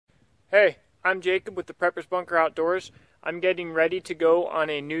Hey, I'm Jacob with the Prepper's Bunker Outdoors. I'm getting ready to go on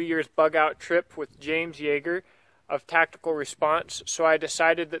a New Year's bug out trip with James Yeager of Tactical Response, so I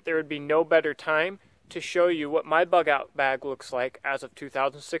decided that there would be no better time to show you what my bug out bag looks like as of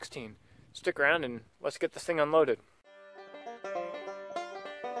 2016. Stick around and let's get this thing unloaded.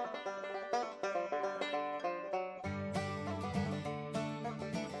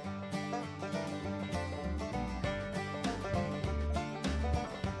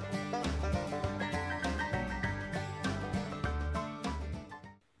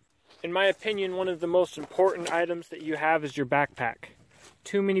 In my opinion, one of the most important items that you have is your backpack.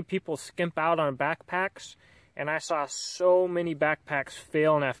 Too many people skimp out on backpacks, and I saw so many backpacks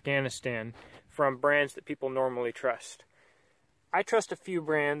fail in Afghanistan from brands that people normally trust. I trust a few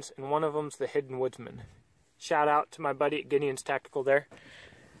brands, and one of them's the Hidden Woodsman. Shout out to my buddy at Gideon's Tactical there.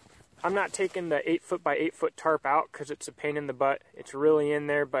 I'm not taking the 8-foot by 8-foot tarp out because it's a pain in the butt. It's really in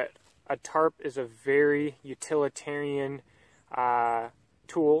there, but a tarp is a very utilitarian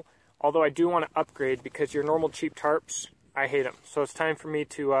tool. Although I do want to upgrade because your normal cheap tarps, I hate them. So it's time for me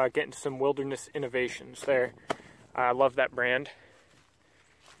to get into some Wilderness Innovations there. I love that brand.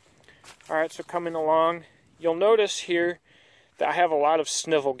 Alright, so coming along, you'll notice here that I have a lot of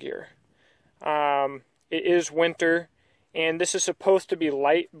snivel gear. It is winter, and this is supposed to be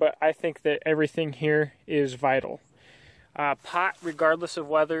light, but I think that everything here is vital. Pot, regardless of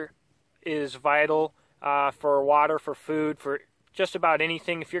weather, is vital for water, for food, for just about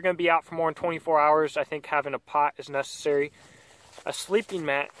anything. If you're going to be out for more than 24 hours, I think having a pot is necessary. A sleeping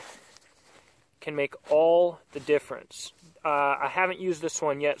mat can make all the difference. I haven't used this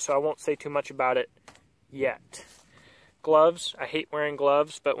one yet, so I won't say too much about it yet. Gloves. I hate wearing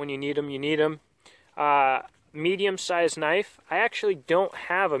gloves, but when you need them, you need them. Medium-sized knife. I actually don't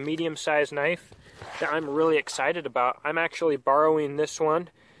have a medium-sized knife that I'm really excited about. I'm actually borrowing this one,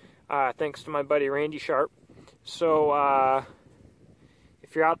 thanks to my buddy Randy Sharp. So,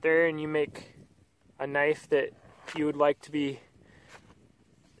 if you're out there and you make a knife that you would like to be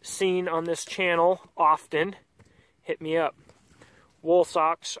seen on this channel often, hit me up. Wool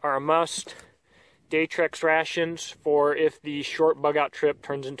socks are a must. Daytrex rations for if the short bug out trip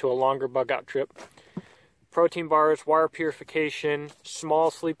turns into a longer bug out trip. Protein bars, water purification,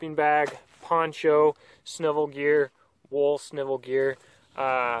 small sleeping bag, poncho, snivel gear, wool snivel gear,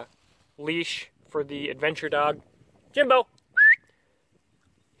 leash for the adventure dog. Jimbo!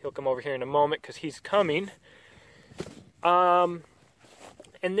 He'll come over here in a moment because he's coming. And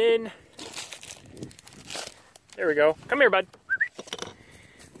then, there we go. Come here, bud.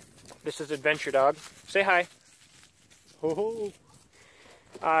 This is Adventure Dog. Say hi. Ho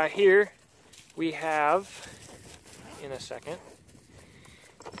ho. Here we have, in a second,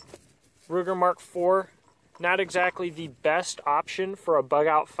 Ruger Mark IV. Not exactly the best option for a bug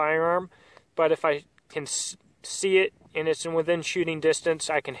out firearm, but if I can see it and it's within shooting distance,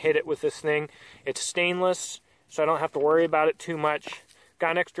 I can hit it with this thing. It's stainless, so I don't have to worry about it too much.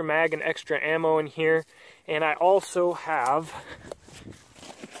 Got an extra mag and extra ammo in here, and I also have,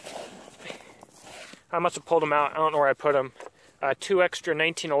 I must have pulled them out, I don't know where I put them, 2 extra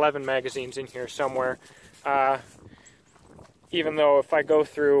 1911 magazines in here somewhere. Even though if I go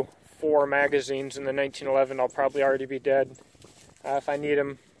through 4 magazines in the 1911, I'll probably already be dead. If I need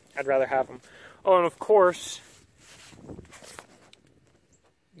them, I'd rather have them. Oh, and of course,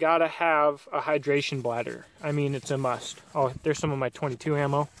 gotta have a hydration bladder. I mean, it's a must. Oh, there's some of my 22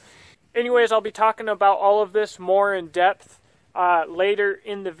 ammo. Anyways, I'll be talking about all of this more in depth later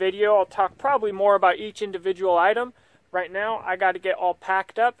in the video. I'll talk probably more about each individual item. Right now, I gotta get all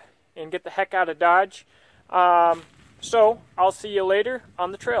packed up and get the heck out of Dodge. So, I'll see you later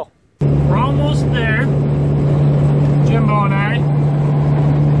on the trail. We're almost there. Jimbo and I.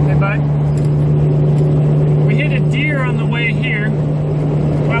 Hey, bud. We hit a deer on the way here.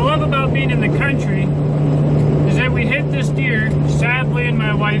 What I love about being in the country is that we hit this deer, sadly in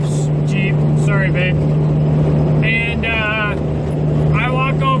my wife's Jeep, sorry babe, and I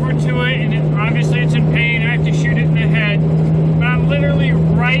walk over to it and obviously it's in pain, I have to shoot it in the head, but I'm literally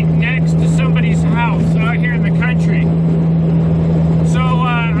right next to somebody's house out here in the country. So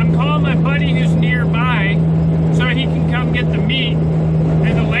I'm calling my buddy who's nearby so he can come get the meat,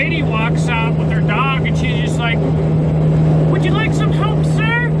 and the lady walks out with her dog and she's just like, "Would you like some help,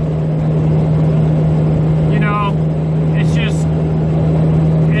 sir?" You know, it's just,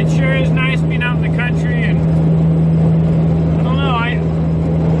 it sure is nice being out in the country, and I don't know, I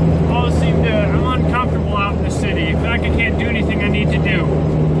always seem to, I'm uncomfortable out in the city. I feel like I can't do anything I need to do.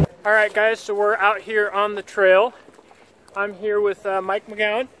 Alright guys, so we're out here on the trail. I'm here with Mike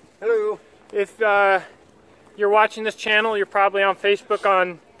McGowan. Hello. If you're watching this channel, you're probably on Facebook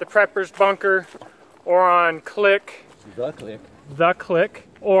on the Prepper's Bunker, or on Click, The Click,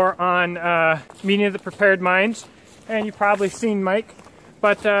 or on Meeting of the Prepared Minds, and you've probably seen Mike.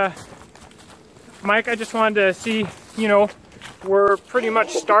 But Mike, I just wanted to see, you know, we're pretty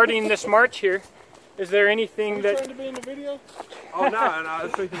much starting this march here. Is there anything that... trying to be in the video? Oh, no,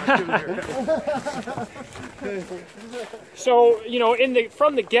 it's pretty much here. So, you know,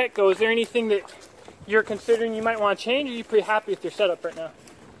 from the get-go, is there anything that you're considering you might want to change, or are you pretty happy with your setup right now?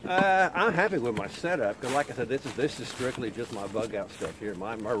 I'm happy with my setup, because like I said, this is strictly just my bug out stuff here.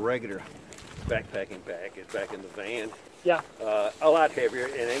 My regular backpacking pack is back in the van. Yeah. A lot heavier,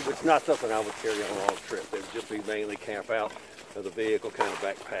 and it's not something I would carry on a long trip. It would just be mainly camp out of the vehicle kind of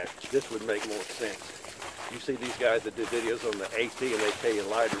backpack. This would make more sense. You see these guys that do videos on the AT and they tell you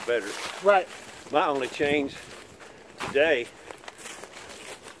lighter better. Right. My only change today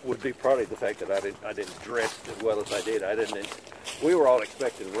would be probably the fact that I didn't dress as well as I did. We were all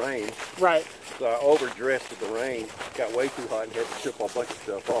expecting rain. Right. So I overdressed in the rain, got way too hot and had to strip a bunch of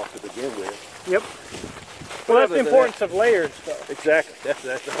stuff off to begin with. Yep. Well, that's the importance of layers, though. Exactly. That's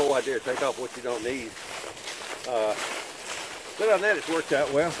the whole idea. Take off what you don't need. But other than that, it's worked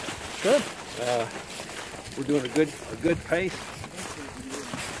out well. Good. We're doing a good pace,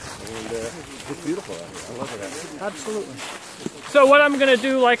 and it's beautiful out here. I love it out here. Absolutely. So what I'm going to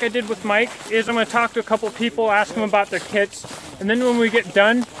do, like I did with Mike, is I'm going to talk to a couple of people, ask them about their kits, and then when we get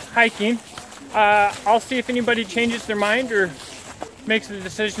done hiking, I'll see if anybody changes their mind or makes the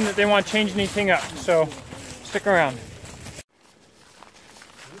decision that they want to change anything up. So stick around.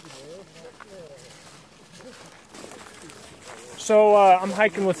 So I'm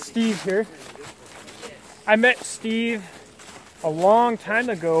hiking with Steve here. I met Steve a long time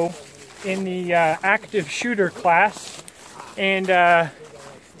ago in the active shooter class, and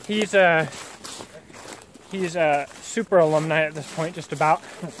he's a super alumni at this point, just about.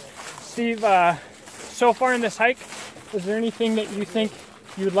 Steve, so far in this hike, is there anything that you think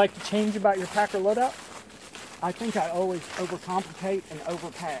you would like to change about your pack or loadout? I think I always overcomplicate and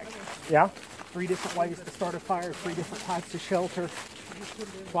overpack. Yeah? 3 different ways to start a fire, 3 different types of shelter,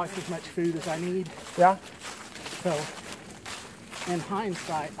 twice as much food as I need. Yeah? So, in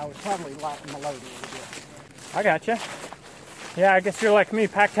hindsight, I would probably lighten the load a little bit. I gotcha. Yeah, I guess you're like me,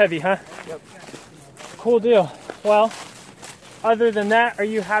 packed heavy, huh? Yep. Cool deal. Well, other than that, are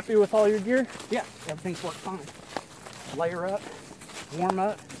you happy with all your gear? Yeah, everything's worked fine. Layer up, warm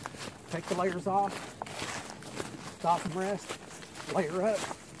up, take the layers off, stop and rest, layer up,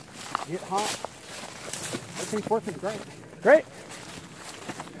 get hot. Everything's working great. Great.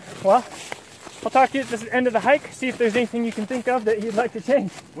 Well, I'll talk to you at the end of the hike, see if there's anything you can think of that you'd like to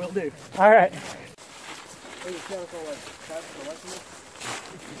change. Will do. All right.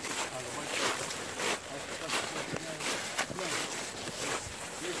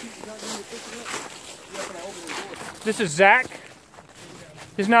 This is Zach.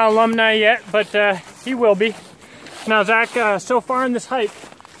 He's not an alumni yet, but he will be. Now, Zach, so far in this hike,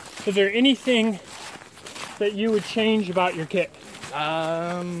 is there anything that you would change about your kit?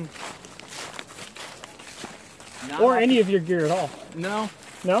 Or any of your gear at all? No.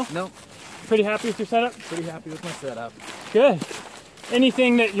 No? No. Pretty happy with your setup? Pretty happy with my setup. Good.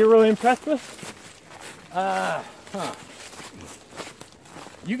 Anything that you're really impressed with?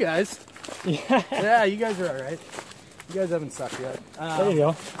 You guys. Yeah. Yeah, you guys are alright. You guys haven't sucked yet. There you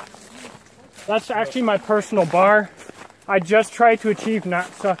go. That's actually my personal bar. I just try to achieve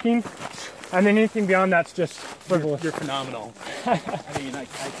not sucking, and then anything beyond that's just frivolous. You're phenomenal. I mean, I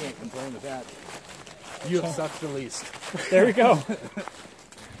can't complain with that. You have sucked the least. There we go.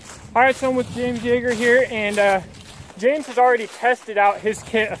 All right, so I'm with James Yeager here, and James has already tested out his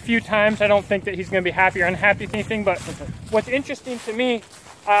kit a few times. I don't think that he's going to be happy or unhappy with anything, but what's interesting to me,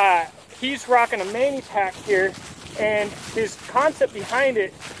 he's rocking a mani pack here, and his concept behind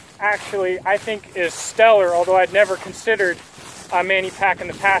it actually I think is stellar, although I'd never considered a mani pack in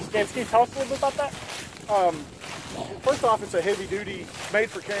the past. James, can you tell us a little bit about that? First off, it's a heavy duty, made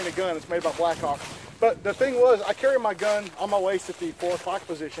for carrying a gun. It's made by Blackhawk. But the thing was, I carry my gun on my waist at the 4 o'clock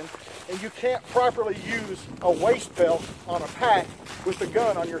position, and you can't properly use a waist belt on a pack with the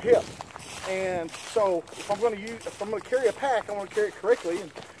gun on your hip. And so, if I'm going to carry a pack, I want to carry it correctly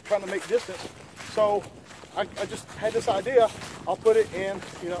and trying to make distance. So, I just had this idea. I'll put it in,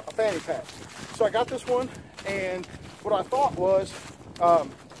 a fanny pack. So I got this one, and what I thought was, I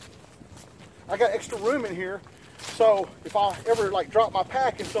got extra room in here. So if I ever drop my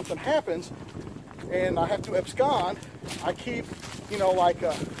pack and something happens, and I have to abscond, I keep,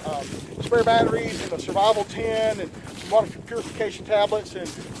 spare batteries and a survival tin and water purification tablets and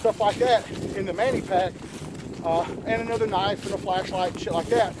stuff like that in the mani pack. and another knife and a flashlight and shit like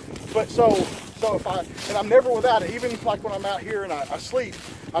that. But so if and I'm never without it. Even like when I'm out here and I sleep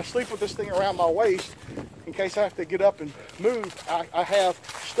with this thing around my waist in case I have to get up and move. I have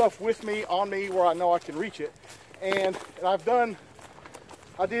stuff with me, on me, where I know I can reach it. And I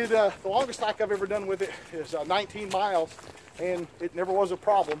did the longest hike I've ever done with it is 19 miles, and it never was a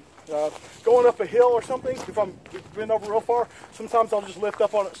problem. Going up a hill or something, if I'm been over real far, sometimes I'll just lift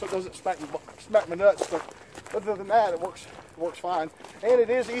up on it so it doesn't smack my nuts. But other than that, it works fine. And it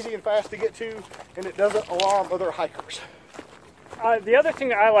is easy and fast to get to, and it doesn't alarm other hikers. The other thing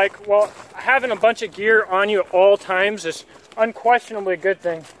that I like, well, having a bunch of gear on you at all times is unquestionably a good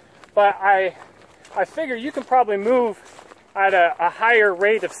thing. But I figure you can probably move at a higher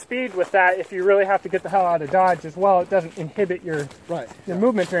rate of speed with that if you really have to get the hell out of Dodge as well. It doesn't inhibit your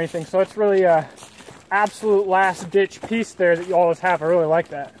movement or anything. So it's really a absolute last-ditch piece there that you always have. I really like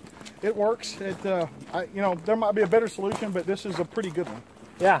that. It works. You know, there might be a better solution, but this is a pretty good one.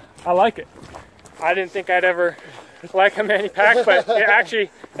 Yeah, I like it. I didn't think I'd ever like a mani pack, but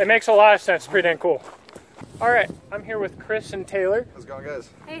it makes a lot of sense. Pretty damn cool. All right, I'm here with Chris and Taylor. How's it going, guys?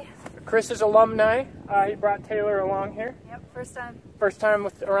 Hey. Chris is alumni. He brought Taylor along here. Yep, first time. First time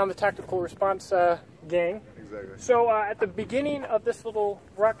around the tactical response gang. Exactly. So at the beginning of this little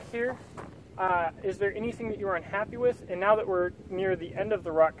ruck here, is there anything that you were unhappy with? And now that we're near the end of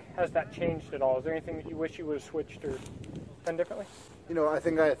the ruck, has that changed at all? Is there anything that you wish you would have switched or done differently? You know, I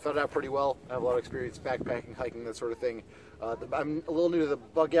think I thought it out pretty well. I have a lot of experience backpacking, hiking, that sort of thing. I'm a little new to the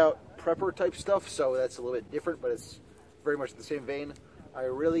bug out prepper type stuff, so that's a little bit different, but it's very much in the same vein. I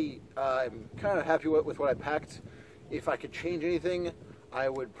really am kind of happy with what I packed. If I could change anything, I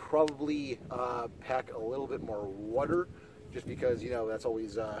would probably pack a little bit more water, just because, you know, that's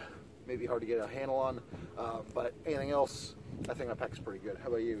always maybe hard to get a handle on. But anything else, I think my pack's pretty good. How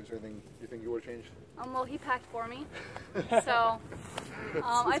about you? Is there anything you think you would have changed? Well, he packed for me, so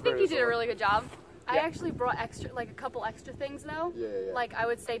I think he did a really good job. I actually brought a couple extra things though. Yeah. Like I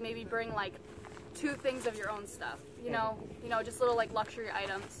would say maybe bring like 2 things of your own stuff. You know, just little like luxury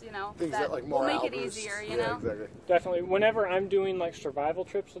items. You know, Things that like more will make it outbursts. easier. You know. Exactly. Definitely. Whenever I'm doing like survival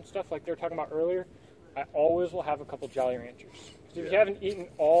trips and stuff like they were talking about earlier, I always will have a couple Jolly Ranchers. If you haven't eaten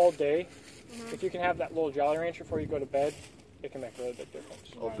all day, if you can have that little Jolly Rancher before you go to bed, it can make a really big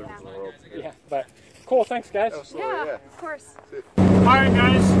difference. All the difference in the world. Yeah, but cool. Thanks, guys. Absolutely, Yeah, of course. All right,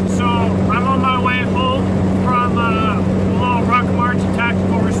 guys. So I'm on my way home from a little ruck march and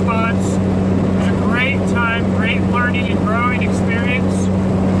tactical response. It was a great time, great learning and growing experience.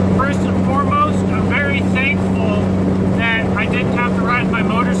 First and foremost, I'm very thankful that I didn't have to ride my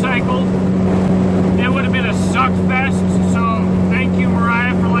motorcycle. It would have been a suck fest. So thank you,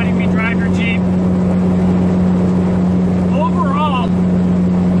 Mariah, for letting me drive your Jeep. Overall,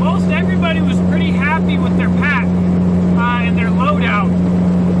 most everybody was pretty happy with their pack and their loadout.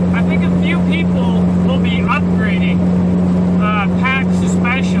 I think a few people will be upgrading, packs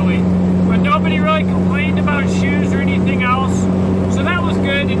especially, but nobody really complained about shoes or anything else, so that was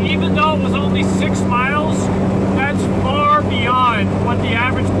good. And even though it was only 6 miles, that's far beyond what the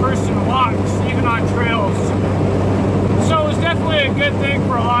average person walks, even on trails. So it was definitely a good thing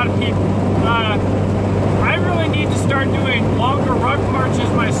for a lot of people. I really need to start doing longer ruck marches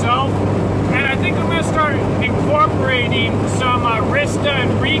myself, and I think I'm going to start incorporating some Rista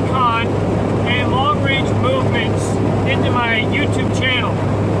and Recon and long-range movements into my YouTube channel.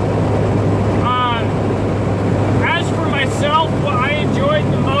 As for myself, what I enjoyed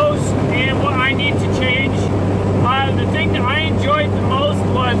the most and what I need to change, the thing that I enjoyed the most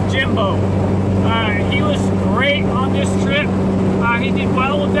was Jimbo. He was great on this trip. He did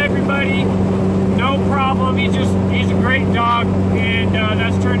well with everybody. No problem. He's a great dog, and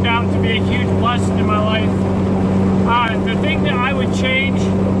that's turned out to be a huge blessing in my life. The thing that I would change,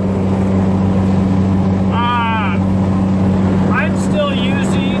 I'm still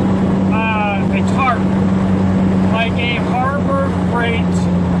using a tarp, like a Harbor Freight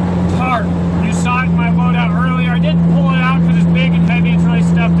tarp. You saw it in my loadout earlier. I didn't pull it out because it's big and heavy. It's really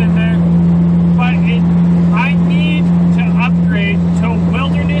stuffed in there. But I need to upgrade to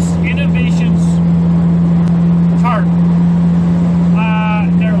Wilderness Innovations tarp.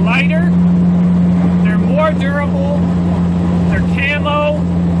 They're lighter, they're more durable, they're camo,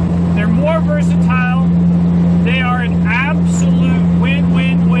 they're more versatile, they are an absolute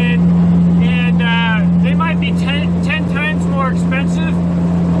win-win-win, and they might be 10 times more expensive,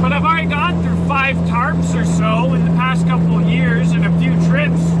 but I've already gone through 5 tarps or so in the past couple of years and a few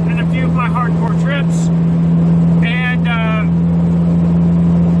trips, and a few of my hardcore trips, and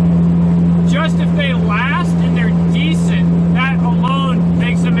just if they last and they're decent, that alone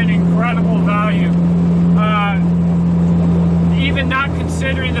makes them an incredible value.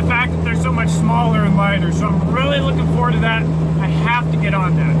 the fact that they're so much smaller and lighter. So I'm really looking forward to that. I have to get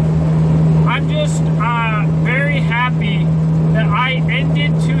on that. I'm just very happy that I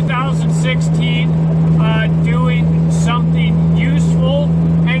ended 2016 doing something useful,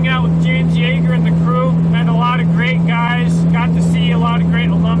 hanging out with James Yeager and the crew. Met a lot of great guys, got to see a lot of great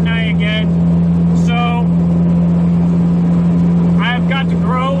alumni again. So I've got to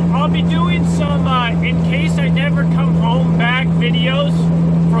grow. I'll be doing some, in case I never come home back, videos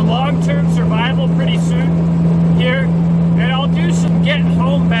for long-term survival pretty soon here. And I'll do some get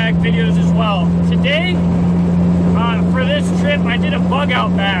home bag videos as well. Today, for this trip, I did a bug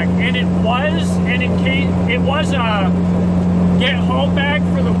out bag, and it was a get home bag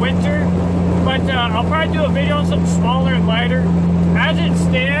for the winter, but I'll probably do a video on something smaller and lighter. As it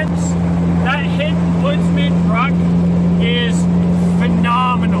stands, that hidden woodsman ruck is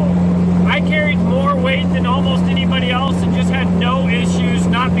phenomenal. I carried more weight than almost anybody else and just had no issues,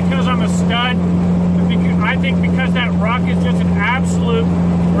 not because I'm a stud, but because, I think because that ruck is just an absolute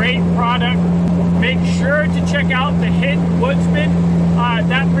great product. Make sure to check out the Hidden Woodsman.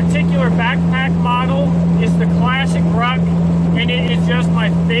 That particular backpack model is the classic ruck, and it is just my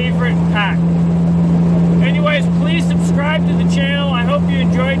favorite pack. Anyways, please subscribe to the channel. I hope you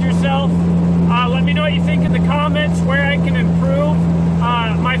enjoyed yourself. Let me know what you think in the comments, where I can improve.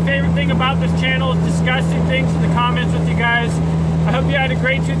 My favorite thing about this channel is discussing things in the comments with you guys. I hope you had a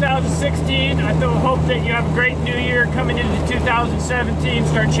great 2016. I hope that you have a great new year coming into 2017.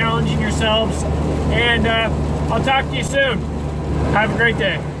 Start challenging yourselves. And I'll talk to you soon. Have a great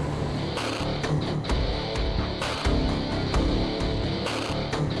day.